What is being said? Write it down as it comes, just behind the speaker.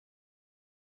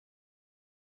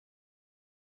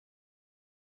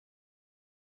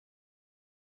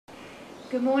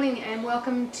Good morning and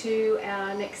welcome to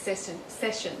our next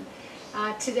session.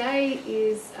 Today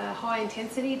is a high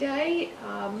intensity day,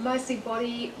 mostly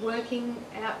body working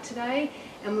out today,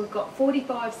 and we've got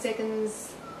 45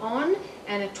 seconds on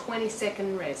and a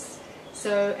 20-second rest.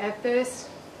 So our first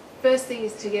thing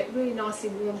is to get really nicely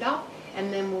warmed up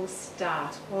and then we'll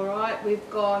start. Alright, we've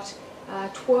got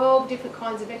 12 different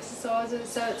kinds of exercises,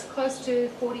 so it's close to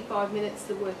 45 minutes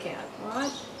the workout.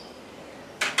 Alright.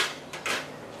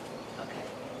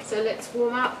 So let's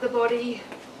warm up the body.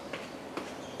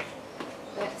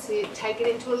 That's it. Take it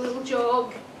into a little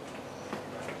jog.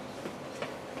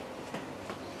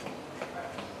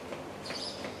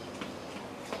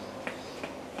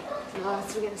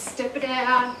 Nice. We're going to step it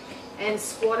out and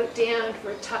squat it down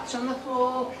for a touch on the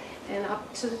floor and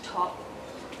up to the top.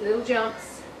 Little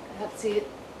jumps. That's it.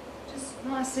 Just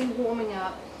nicely warming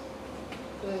up.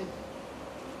 Good.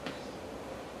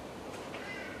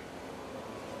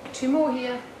 2 more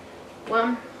here.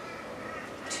 1,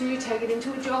 2, take it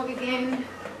into a jog again.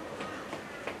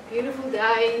 Beautiful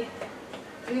day,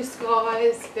 blue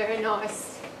skies, very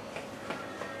nice.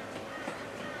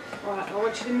 Alright, I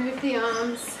want you to move the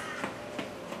arms.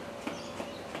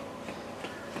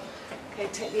 Okay,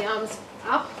 take the arms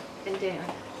up and down,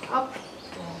 up,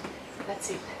 down.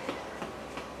 That's it.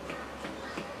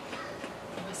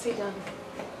 Nicely done.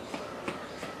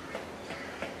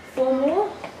 4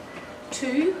 more.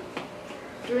 2,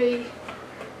 3,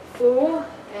 4,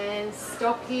 and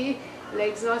stop here.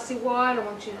 Legs nicely wide. I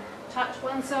want you to touch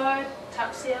one side,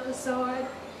 touch the other side.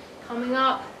 Coming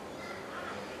up.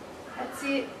 That's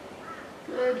it.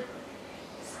 Good.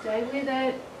 Stay with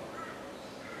it.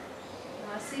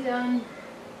 Nicely done.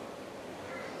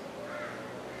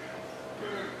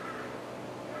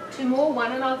 Good. 2 more,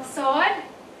 one on either side.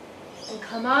 And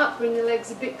come up, bring the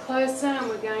legs a bit closer, and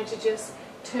we're going to just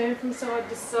turn from side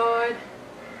to side.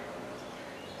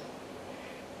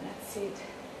 That's it.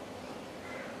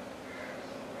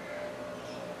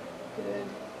 Good.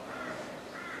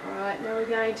 Alright, now we're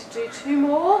going to do 2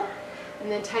 more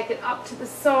and then take it up to the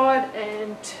side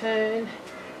and turn,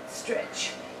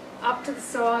 stretch. Up to the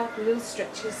side, little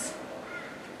stretches.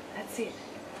 That's it.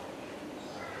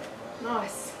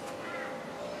 Nice.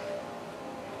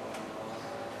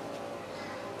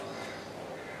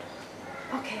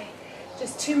 Okay,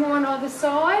 just 2 more on either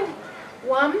side.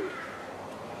 1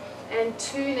 and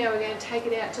 2. Now we're going to take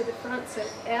it out to the front, so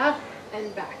out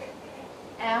and back.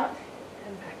 Out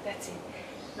and back. That's it.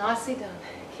 Nicely done.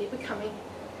 Keep it coming.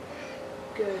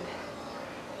 Good.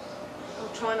 I'll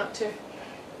try not to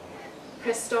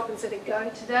press stop instead of go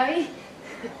today.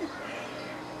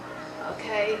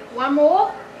 Okay, 1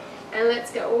 more. And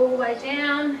let's go all the way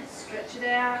down. Stretch it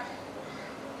out.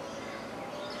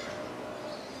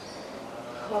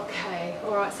 Okay,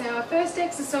 alright, so our first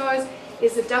exercise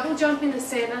is a double jump in the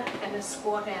centre and a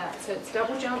squat out. So it's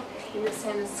double jump in the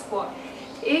centre, squat.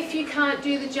 If you can't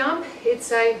do the jump, it's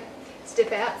a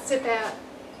step out,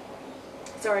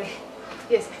 sorry,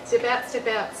 yes, step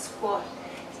out, squat,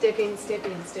 step in,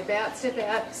 step out,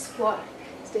 squat,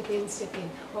 step in.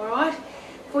 Alright,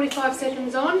 45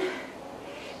 seconds on,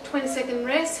 20-second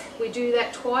rest. We do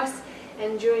that twice,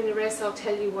 and during the rest I'll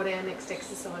tell you what our next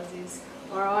exercise is.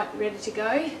 Alright, ready to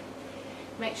go?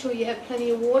 Make sure you have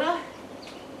plenty of water.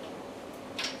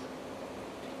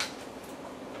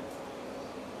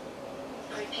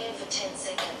 Prepare for 10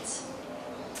 seconds.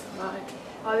 Right,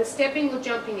 either stepping or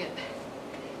jumping it.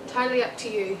 Totally up to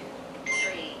you.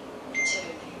 3, 2,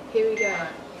 Here we go.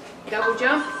 Double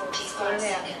jump. 45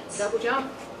 seconds. Double jump.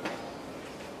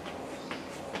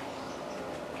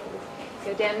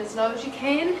 Go down as low as you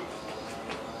can.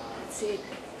 That's it.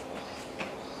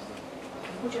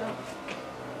 Double jump.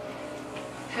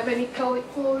 Have any pelvic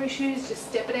floor issues, just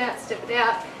step it out,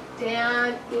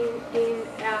 down, in,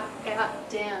 out,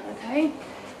 down, okay?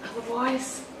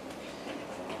 Otherwise,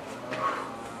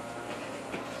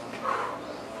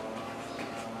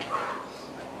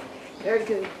 very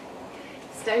good.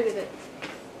 Stay with it.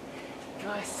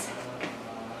 Nice.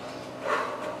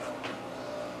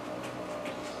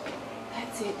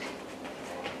 That's it.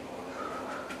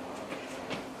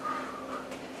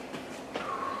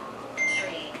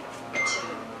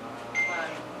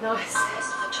 Nice.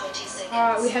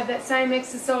 Alright, we have that same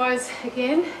exercise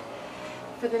again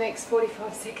for the next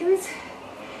 45 seconds.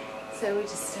 So we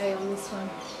just stay on this one.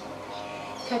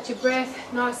 Catch your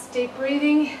breath, nice deep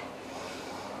breathing.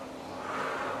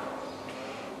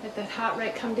 Let that heart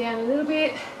rate come down a little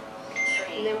bit.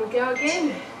 And then we go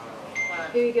again.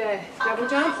 Here we go. Double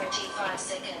jump. 45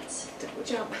 seconds. Double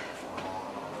jump.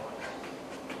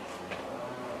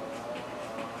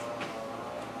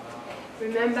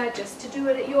 Remember just to do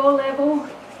it at your level.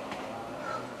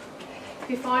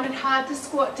 you find it hard to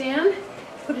squat down,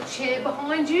 put a chair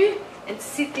behind you and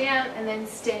sit down and then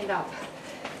stand up.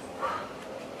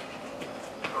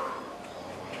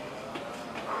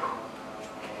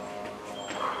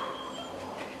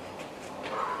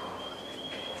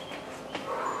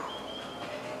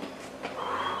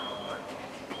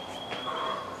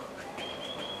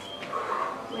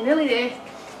 We're nearly there,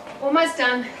 almost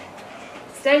done.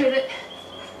 Stay with it.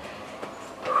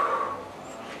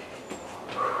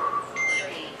 3,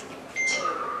 2,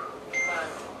 1.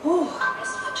 Oh.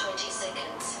 Rest for 20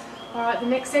 seconds. All right, the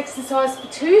next exercise for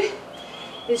 2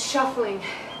 is shuffling.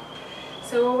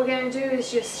 So all we're going to do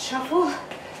is just shuffle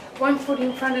one foot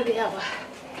in front of the other.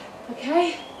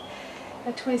 Okay?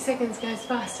 That 20 seconds goes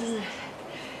fast, doesn't it?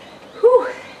 Whew.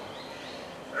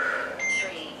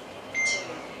 3, 2,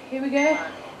 Here we go. 1.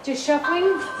 Just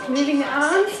shuffling, moving the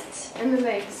arms and the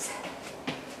legs.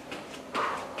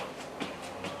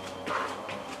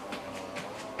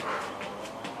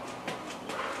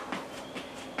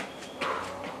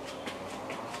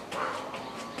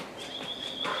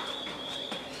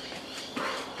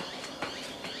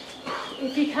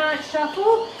 If you can't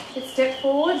shuffle, it's step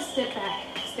forward, step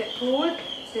back, step forward,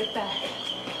 step back.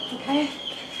 Okay?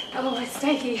 Otherwise,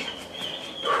 stay here.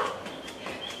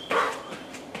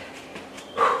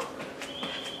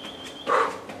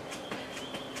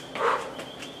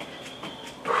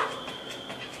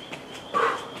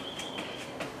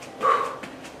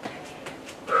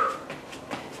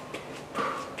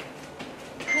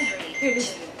 Here it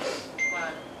is. 2,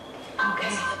 1. Okay.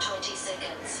 Rest for 20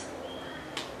 seconds.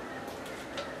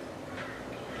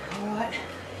 All right.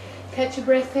 Catch your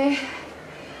breath there.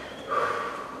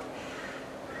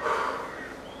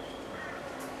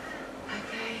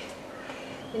 Okay.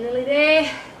 You're nearly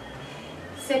there.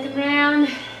 Second round.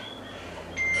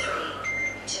 3,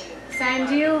 2, Same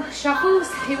deal.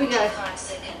 Shuffles. Here we go. 5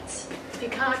 seconds. If you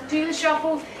can't do the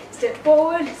shuffle, step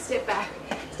forward, step back.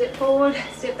 Step forward,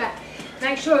 step back.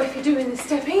 Make sure if you're doing the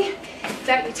stepping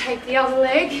that you take the other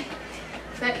leg,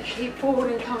 that you keep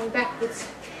forward and coming backwards.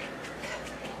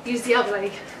 Use the other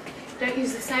leg. Don't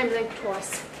use the same leg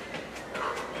twice.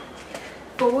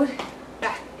 Forward,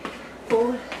 back,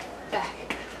 forward, back.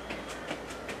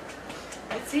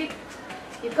 That's it.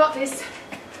 You've got this.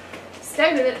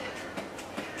 Stay with it.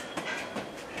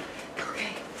 Okay,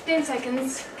 10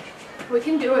 seconds. We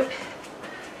can do it.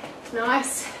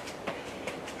 Nice.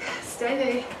 Stay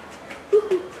there.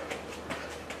 Woo-hoo.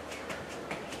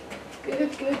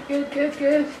 Good, good, good, good,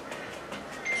 good.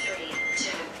 3,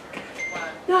 2, 1.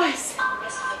 Nice.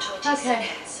 Rest for 20 Okay.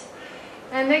 seconds.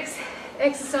 Our next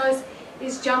exercise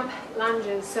is jump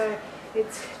lunges. So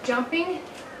it's jumping,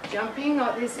 jumping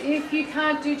like this. If you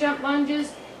can't do jump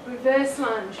lunges, reverse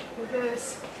lunge,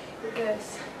 reverse,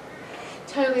 reverse.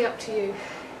 Totally up to you.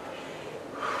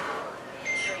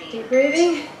 3, Deep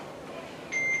breathing.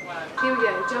 1. Here we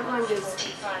go, jump lunges.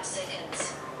 45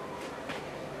 seconds.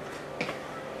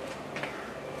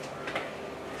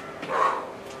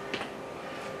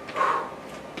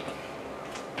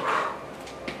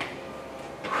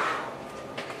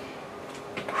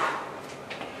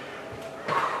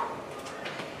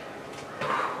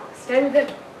 Stay with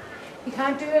it. You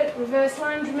can't do it, reverse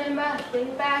lunge, remember, bring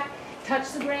it back,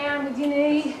 touch the ground with your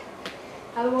knee.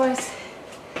 Otherwise,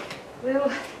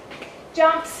 little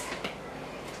jumps.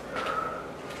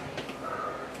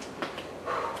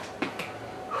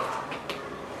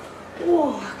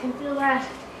 Oh, I can feel that.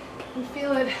 I can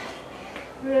feel it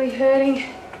really hurting.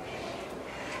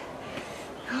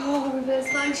 Oh,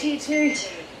 reverse lunge here too. 2,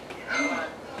 1.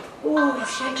 Oh,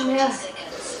 shake them 20 out.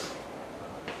 seconds.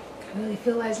 Really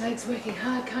feel those legs working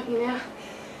hard, can't you now?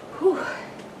 Whew.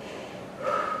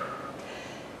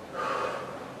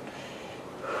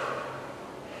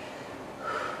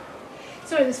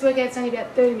 Sorry, this workout's only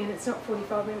about 30 minutes, not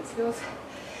 45 minutes, girls.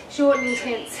 Short and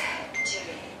intense. 2,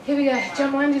 Here we go,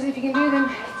 jump lunges if you can do them.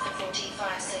 for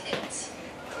 45 seconds.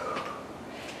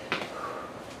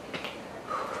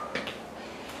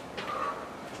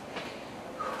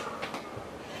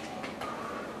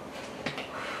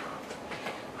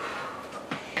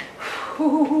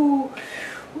 Ooh,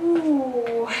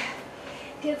 ooh,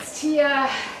 gets to ya.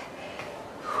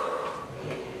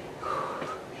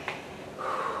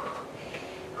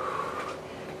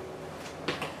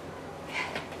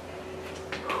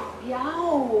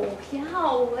 Yow,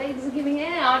 yow, legs are giving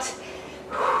out.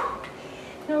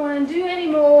 Don't want to do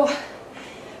anymore.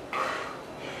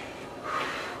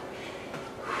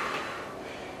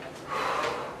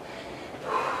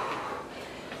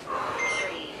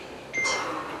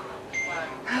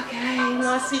 Okay,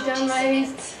 nicely done,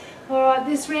 ladies. All right,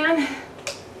 this round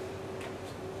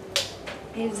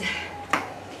is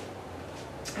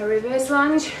a reverse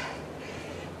lunge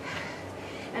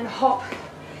and hop.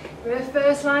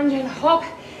 Reverse lunge and hop.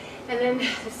 And then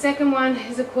the second one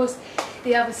is of course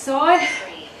the other side.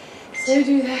 3, So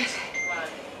do that. 1.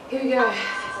 Here we go.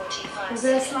 45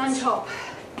 Reverse seconds. lunge hop.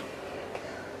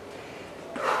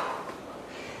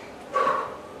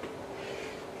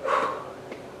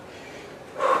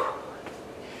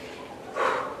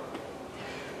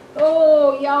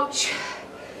 Oh, youch.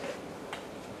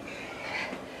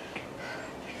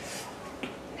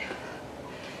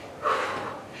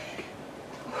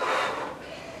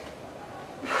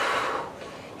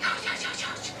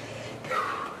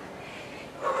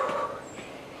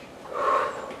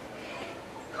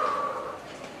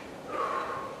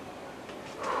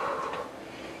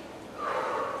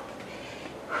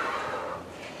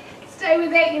 Stay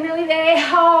with it, you're nearly there.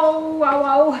 Oh, whoa,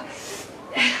 whoa.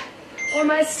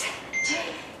 Almost. 2,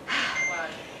 1,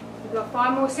 We've got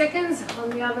 5 more seconds on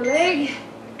the other leg.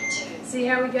 2. See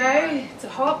how we go? It's a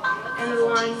hop and a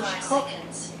lunge. 45 Hop,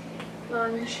 seconds.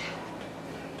 lunge.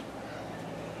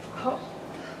 Hop,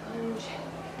 lunge.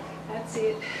 That's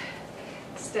it.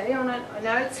 Stay on it. I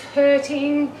know it's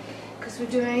hurting because we're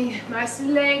doing most of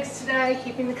the legs today,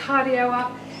 keeping the cardio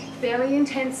up fairly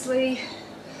intensely.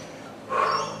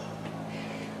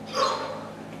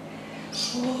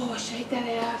 Oh, shake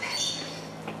that out.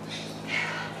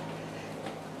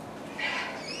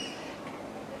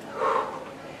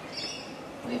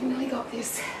 We've nearly got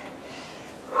this.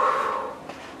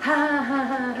 Ha ha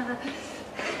ha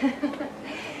ha.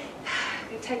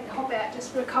 Take the hop out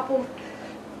just for a couple.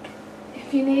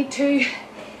 If you need to,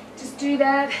 just do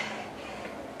that.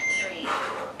 3,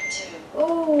 2,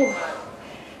 Oh,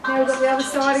 now we've got the other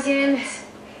side again.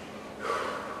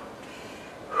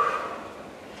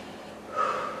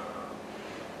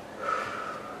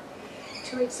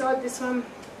 To each side, this one.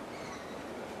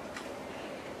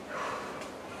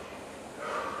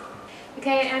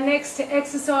 Okay, our next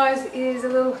exercise is a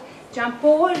little jump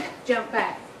forward, jump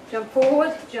back, jump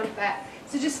forward, jump back.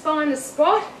 So just find a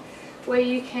spot where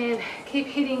you can keep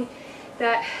hitting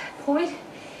that point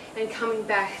and coming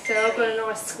back. So I've got a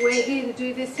nice square here to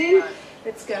do this in.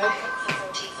 Let's go.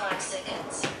 45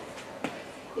 seconds.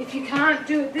 If you can't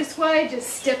do it this way, just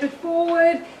step it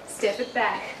forward, step it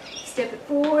back. Step it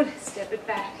forward, step it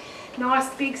back.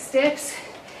 Nice big steps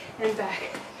and back.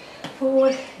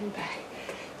 Forward and back.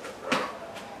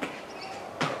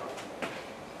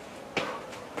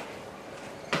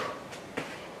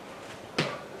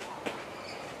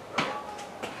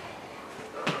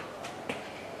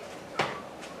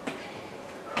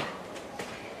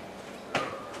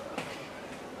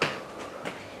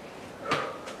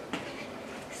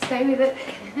 Stay with it.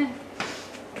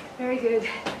 Very good.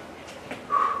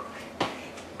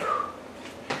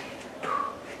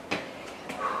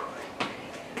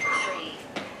 3,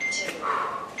 2,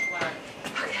 1.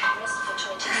 Rest for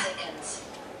 20 seconds.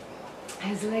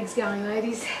 How's the legs going,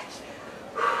 ladies?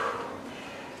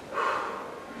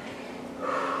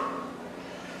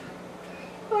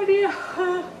 Oh dear.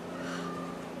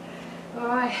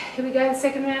 Alright, here we go, the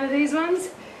second round of these ones.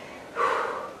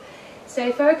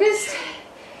 Stay focused.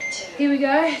 2, Here we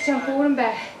go, jump forward and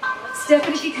back. Step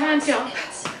it if you can't jump.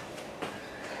 seconds.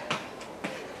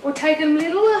 Or take them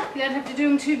little, you don't have to do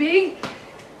them too big.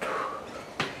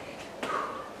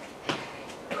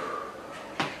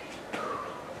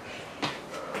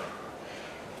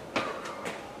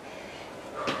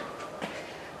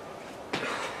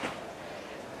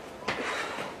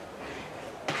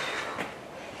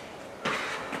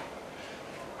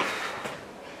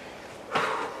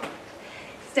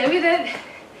 Stay with it.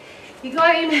 You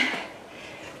got him.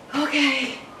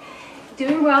 Okay.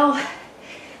 Doing well.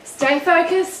 Stay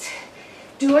focused.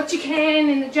 Do what you can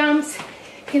in the jumps.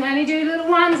 You can only do little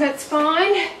ones, that's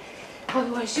fine.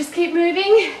 Otherwise, just keep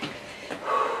moving. 3,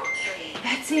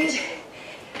 That's it.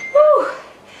 Woo!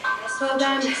 rest Well for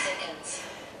done. 20 seconds.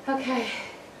 Okay.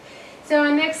 So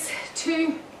our next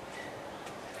two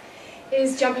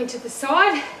is jumping to the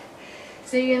side.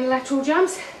 So you're in lateral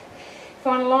jumps.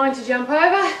 Find a line to jump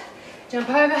over,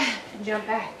 and jump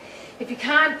back. If you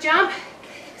can't jump,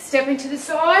 step into the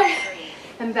side 3,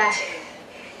 and back.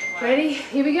 2, 1. Ready?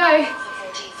 Here we go.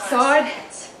 45 Side.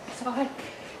 seconds. Side,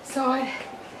 side,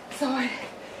 side,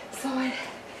 side.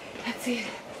 That's it.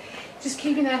 Just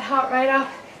keeping that heart rate up,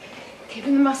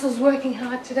 keeping the muscles working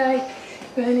hard today,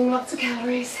 burning lots of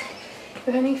calories,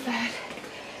 burning fat.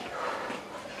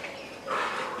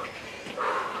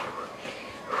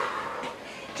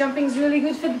 Jumping's really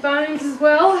good for the bones as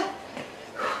well.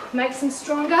 Makes them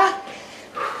stronger.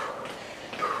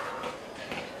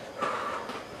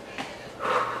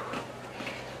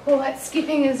 All that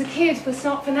skipping as a kid was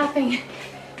not for nothing.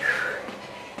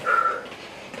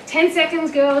 10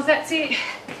 seconds, girls, that's it.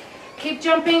 Keep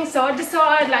jumping side to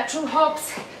side, lateral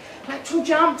hops, lateral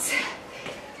jumps.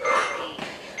 3,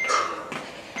 2,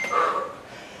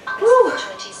 1. Woo.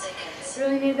 20 seconds.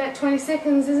 Really need that 20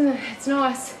 seconds, isn't it? It's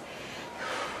nice.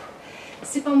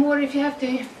 Sip on water if you have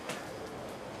to.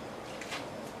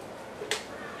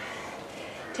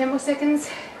 10 more seconds.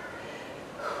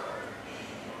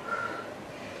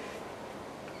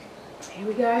 Here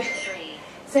we go. 3,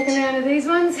 Second round of these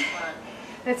ones. 1.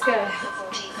 Let's go. For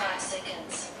 45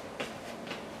 seconds.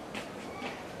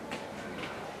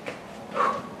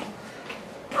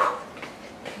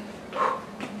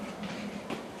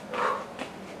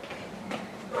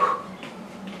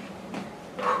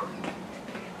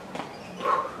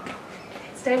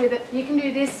 Stay with it. You can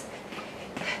do this.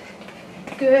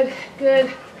 Good,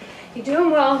 good. You're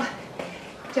doing well.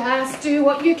 Just do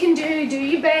what you can do. Do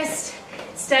your best.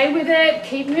 Stay with it.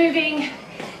 Keep moving.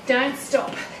 Don't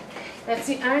stop. That's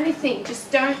the only thing.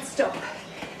 Just don't stop.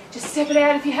 Just step it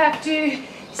out if you have to. You're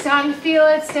starting to feel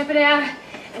it. Step it out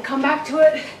and come back to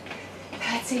it.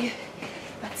 That's it.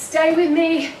 But stay with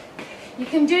me. You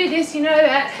can do this. You know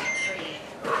that.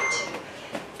 3,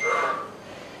 2,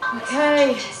 1. Okay.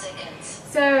 20 seconds.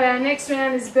 So our next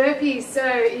round is burpees. So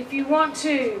if you want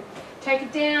to, take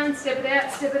it down, step it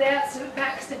out, step it out,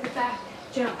 step it back,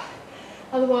 jump.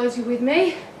 Otherwise you're with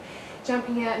me,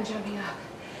 jumping out and jumping up.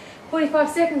 45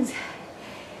 seconds.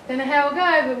 Don't know how it'll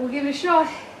go, but we'll give it a shot.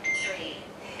 3,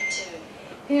 2,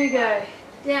 Here we go.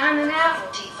 Down and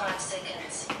out. 45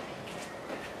 seconds.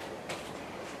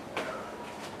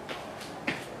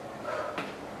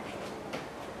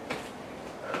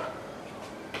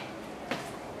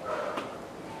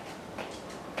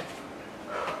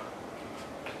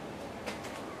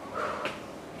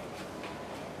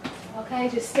 Okay,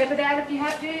 just step it out if you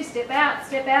have to. Step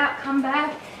out, come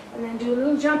back, and then do a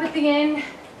little jump at the end.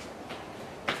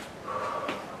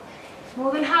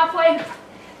 More than halfway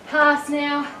past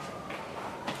now.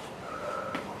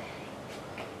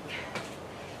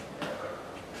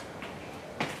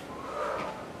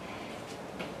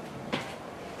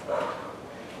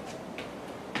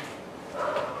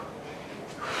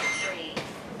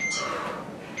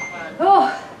 Oh,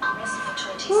 Rest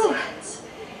for 20 Whew. seconds.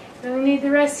 really need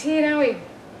the rest here, don't we?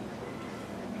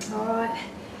 All right,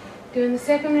 doing the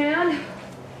second round.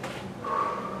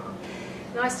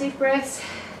 Nice deep breaths.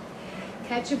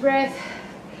 Catch your breath.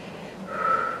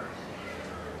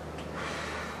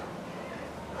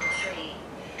 3,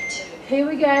 2, Here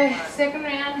we go, second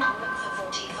round. work for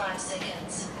 45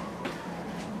 seconds.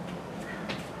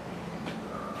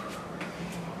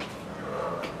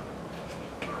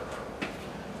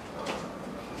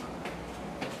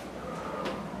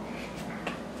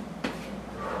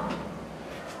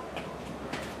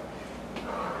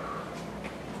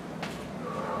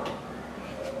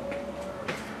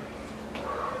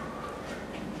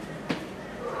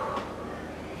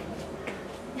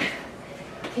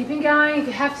 Keeping going. If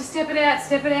you have to step it out,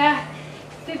 step it out.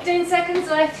 15 seconds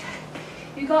left.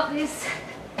 You got this.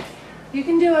 You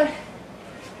can do it.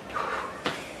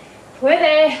 We're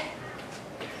there.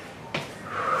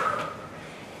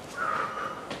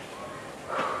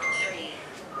 3,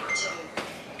 2,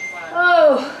 1.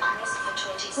 Oh, Rest for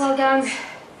 20 seconds. well done.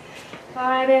 All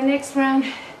right, our next round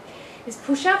is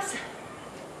push-ups.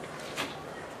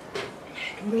 You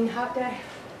can bring the heart down,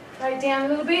 right down a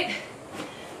little bit.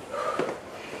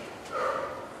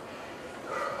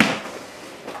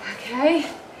 Okay,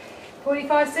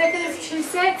 45 seconds, 2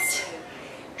 sets.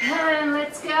 2, And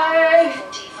let's go.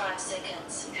 45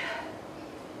 seconds.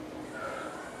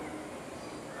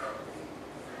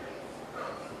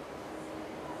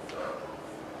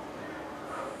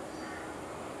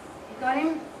 You got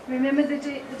him? Remember the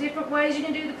different ways you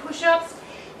can do the push-ups.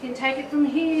 You can take it from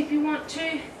here if you want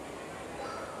to.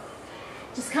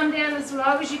 Just come down as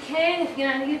low as you can. If you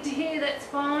can only get to here, that's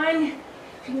fine.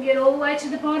 If you can get all the way to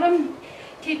the bottom,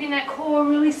 keeping that core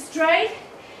really straight,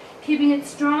 keeping it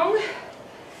strong.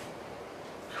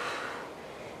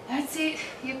 That's it.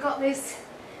 You've got this.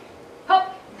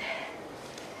 Hop.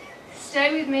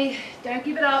 Stay with me. Don't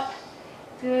give it up.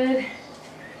 Good.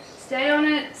 Stay on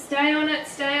it. Stay on it.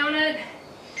 Stay on it.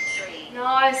 3,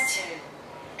 Nice. 2,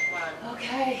 1.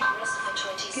 Okay. Rest for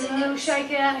 20 Give it a little seconds.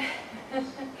 shake out.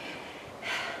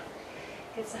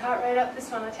 Gets the heart rate up, this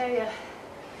one, I tell you.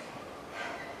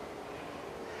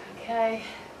 Okay.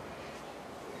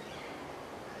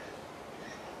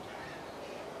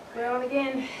 We're on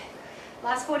again.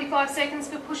 Last 45 seconds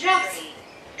for push-ups, 3,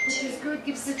 which 2, is good,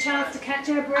 gives us a chance to catch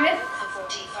our breath. for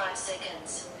 45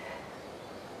 seconds.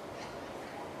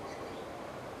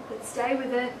 But stay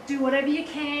with it, do whatever you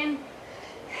can.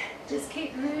 Just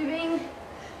keep moving.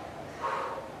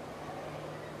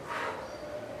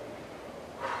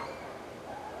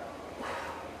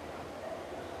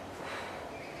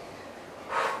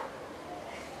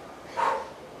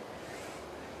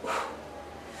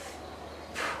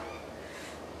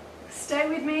 Stay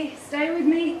with me, stay with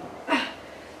me.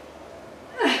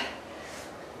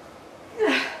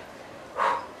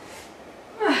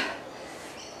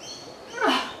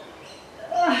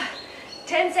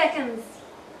 10 seconds.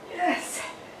 Yes.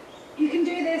 You can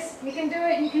do this. You can do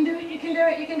it. You can do it. You can do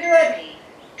it. You can do it.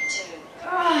 3, 2,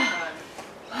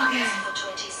 1. Okay. For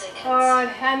 20 seconds.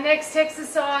 Alright, our next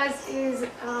exercise is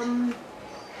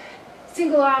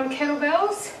single arm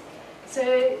kettlebells.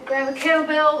 So grab a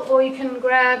kettlebell or you can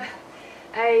grab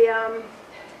a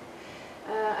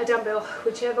dumbbell,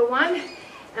 whichever one.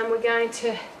 And we're going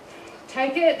to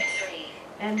take it 3,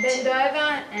 and bend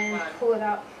over and 1. pull it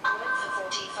up. Work for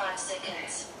 45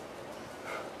 seconds.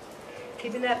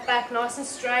 Keeping that back nice and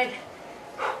straight.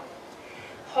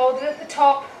 Hold it at the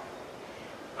top.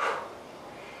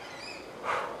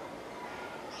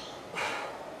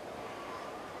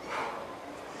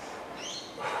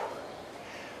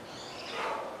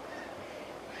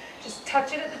 Just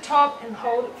touch it at the top and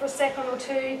hold it for a second or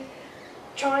two.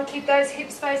 Try and keep those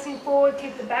hips facing forward,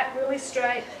 keep the back really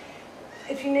straight.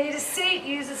 If you need a seat,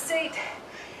 use a seat,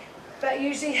 but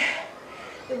usually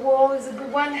the wall is a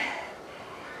good one.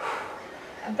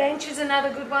 A bench is another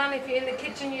good one. If you're in the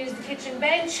kitchen, use the kitchen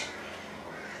bench.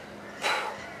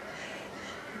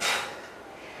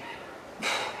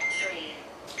 3,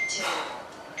 2,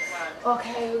 1.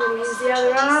 Okay, we're going to use the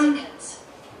other arm.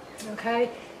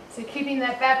 Okay, so keeping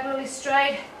that back really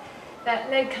straight. That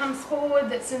leg comes forward,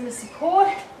 that's in the support.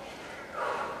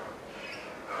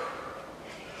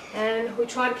 And we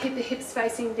try to keep the hips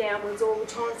facing downwards all the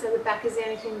time so the back is the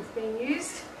only thing that's being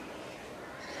used.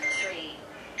 3,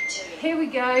 2, Here we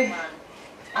go. 1.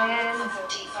 And For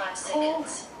 45 pull,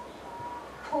 seconds.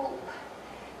 pull,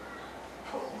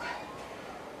 pull.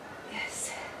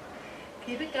 Yes.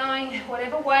 Keep it going.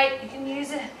 Whatever weight, you can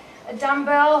use a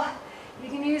dumbbell. You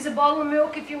can use a bottle of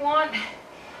milk if you want.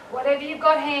 Whatever you've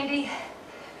got handy.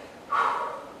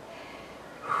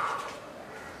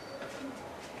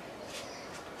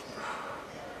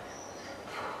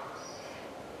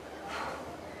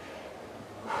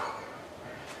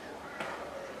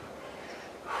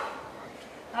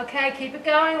 Okay, keep it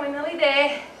going, we're nearly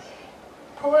there.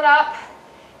 Pull it up.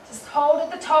 Just hold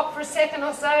at the top for a second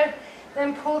or so,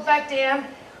 then pull it back down.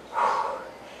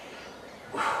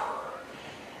 3,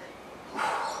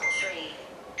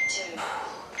 2,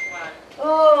 1.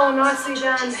 Oh, nicely 20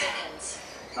 done. seconds.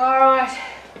 All right.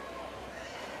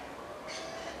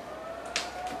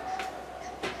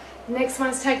 Next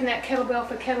one's taking that kettlebell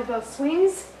for kettlebell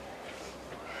swings.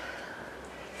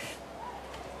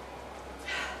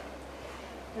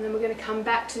 And then we're going to come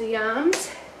back to the arms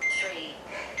 3,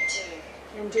 2,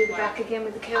 and do the back again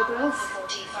with the kettlebells.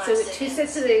 45 So with seconds. 2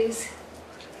 sets of these.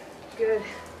 Good.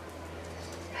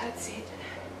 That's it.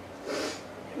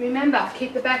 Remember,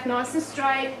 keep the back nice and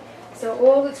straight. So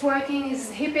all that's working is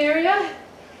the hip area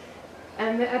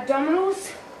and the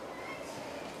abdominals.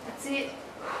 That's it.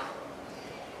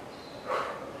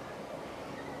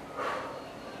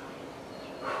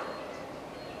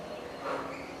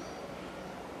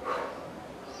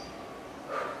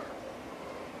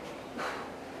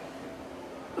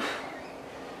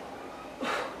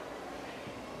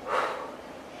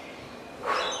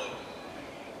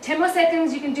 Ten more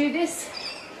seconds, you can do this.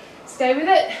 Stay with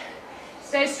it.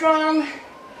 Stay strong.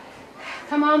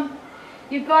 Come on.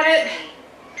 You've got it.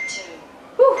 3, 2,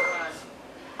 Whew.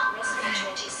 1. Rest for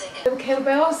 20 seconds. Little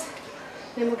kettlebells.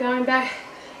 Then we're going back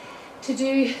to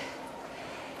do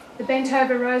the bent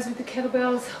over rows with the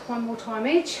kettlebells one more time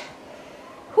each.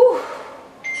 Whew.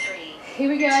 3, Here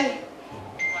we go. 1.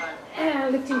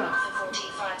 And lift him up. For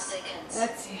 45 seconds.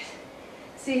 That's it.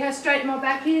 See how straight my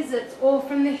back is? It's all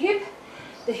from the hip.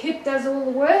 The hip does all the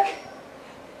work,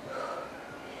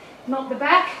 not the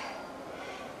back.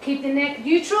 Keep the neck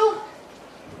neutral.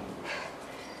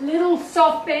 Little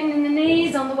soft bend in the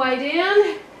knees on the way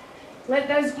down. Let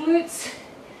those glutes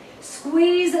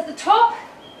squeeze at the top.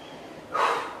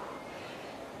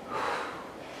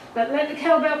 But let the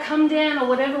kettlebell come down or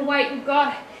whatever weight you've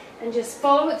got and just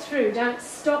follow it through. Don't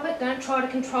stop it, don't try to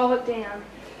control it down.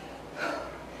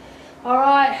 All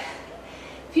right,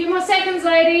 a few more seconds,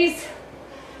 ladies.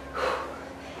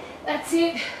 That's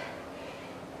it.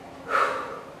 3,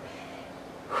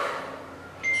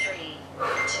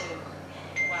 2,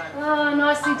 1. Oh,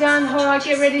 nicely done. All right,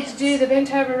 get ready to do the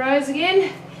bent over rows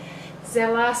again. This is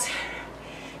our last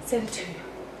set of 2.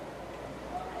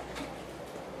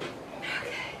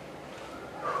 Okay.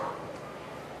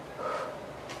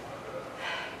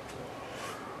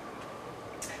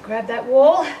 Grab that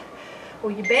wall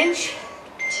or your bench.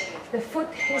 2, The foot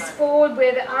is forward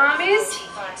where the arm is.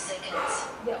 45 seconds.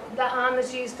 The arm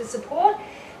is used for support.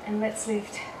 And let's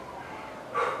lift.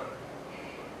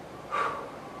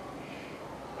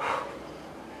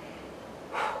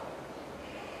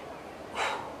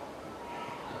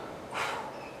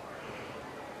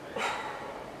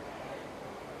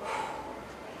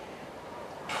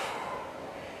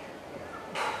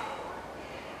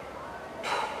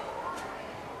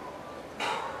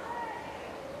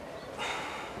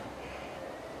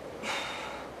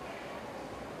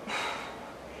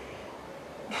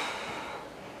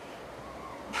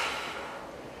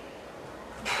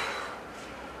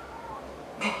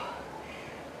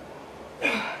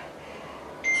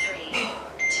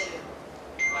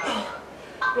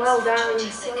 Well done,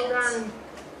 well done.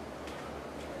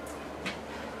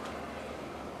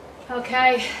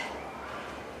 Okay,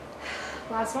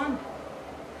 last one.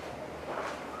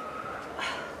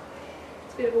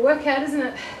 It's a bit of a workout, isn't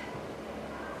it?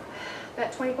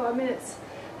 About 25 minutes.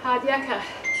 Hard yakka.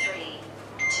 3,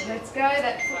 2, Let's go,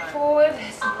 that foot forward,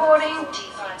 supporting,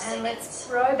 45 and let's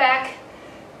seconds. row back.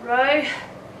 Row.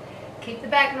 Keep the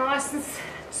back nice and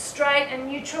straight and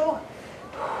neutral.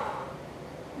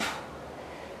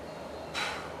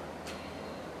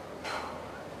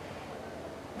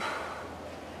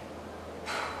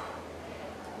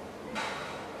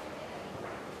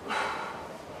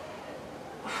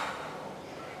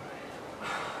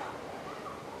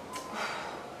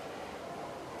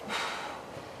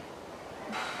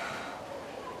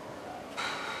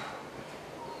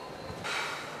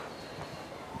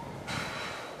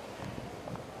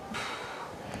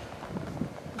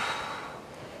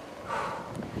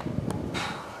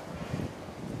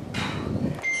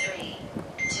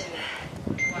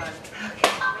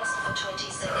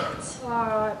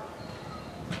 Alright.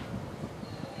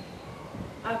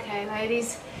 Okay,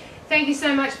 ladies. Thank you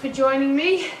so much for joining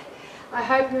me. I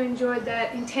hope you enjoyed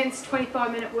that intense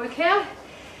 25-minute workout.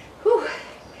 Whew.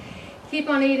 Keep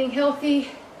on eating healthy.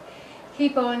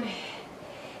 Keep on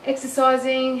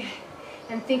exercising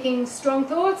and thinking strong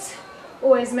thoughts.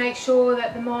 Always make sure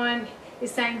that the mind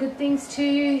is saying good things to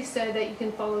you so that you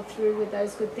can follow through with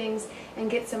those good things and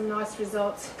get some nice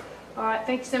results. Alright,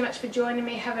 thank you so much for joining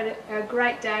me. Have a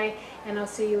great day and I'll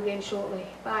see you again shortly.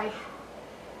 Bye.